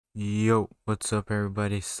Yo, what's up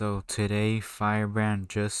everybody? So today Firebrand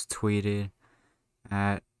just tweeted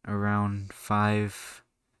at around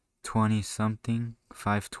 5:20 something,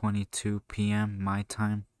 5:22 p.m. my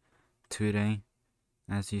time today,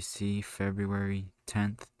 as you see, February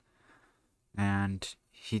 10th, and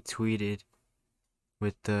he tweeted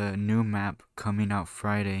with the new map coming out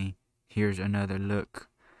Friday. Here's another look,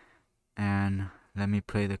 and let me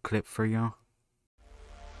play the clip for y'all.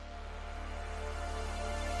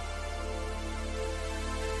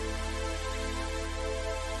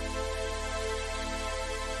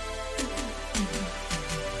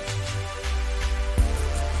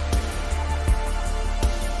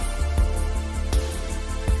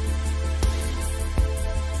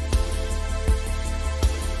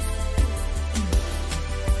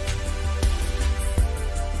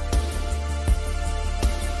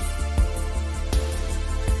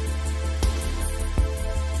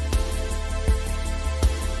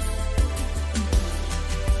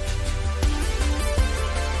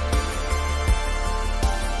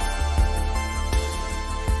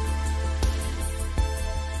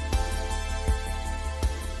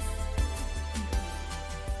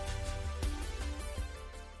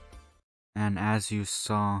 And as you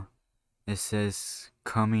saw, it says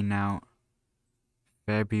coming out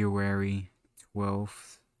February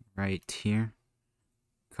 12th right here.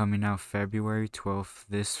 Coming out February 12th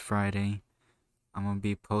this Friday. I'm gonna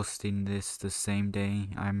be posting this the same day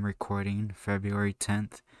I'm recording, February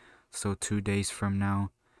 10th. So 2 days from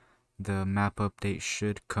now, the map update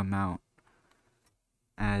should come out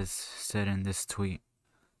as said in this tweet.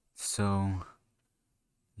 So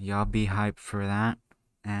y'all be hyped for that,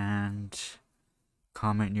 and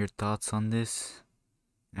comment your thoughts on this,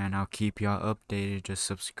 and I'll keep y'all updated. Just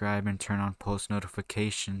subscribe and turn on post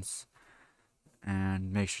notifications,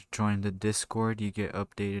 and make sure to join the Discord. You get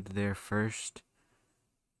updated there first,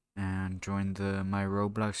 and join my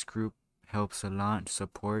Roblox group. Helps a lot,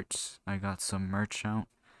 supports. I got some merch out,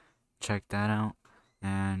 check that out,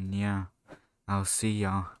 and yeah, I'll see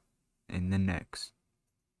y'all in the next.